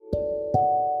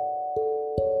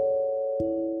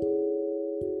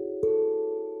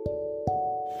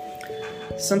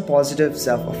Some positive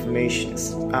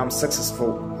self-affirmations. I'm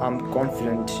successful, I'm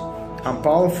confident, I'm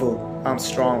powerful, I'm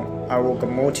strong, I woke up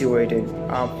motivated,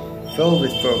 I'm filled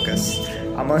with focus,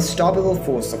 I'm an unstoppable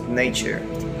force of nature,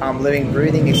 I'm living,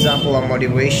 breathing example of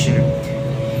motivation,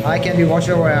 I can be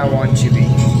whatever I want to be,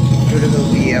 today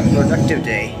will be a productive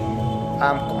day,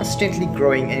 I'm constantly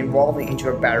growing and evolving into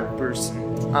a better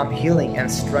person, I'm healing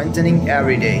and strengthening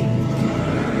every day.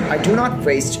 I do not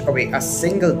waste away a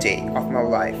single day of my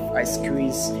life. I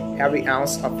squeeze every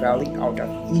ounce of value out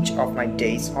of each of my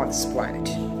days on this planet.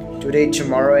 Today,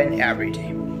 tomorrow, and every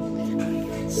day.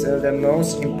 So the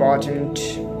most important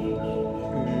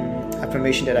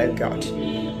affirmation that I got.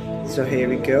 So here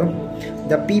we go.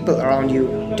 The people around you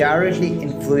directly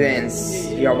influence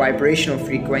your vibrational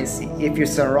frequency. If you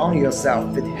surround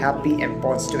yourself with happy and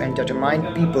positive and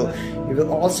determined people, you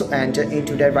will also enter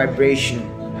into their vibration.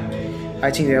 I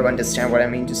think you have understand what I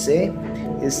mean to say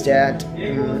is that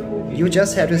you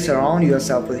just have to surround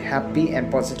yourself with happy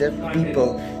and positive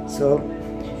people, so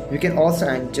you can also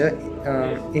enter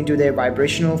into their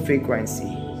vibrational frequency.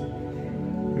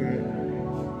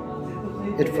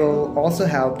 It will also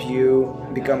help you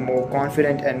become more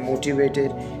confident and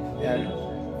motivated and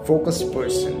focused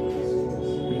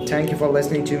person. Thank you for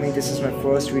listening to me. This is my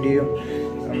first video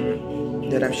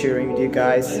that I'm sharing with you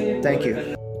guys. Thank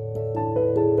you.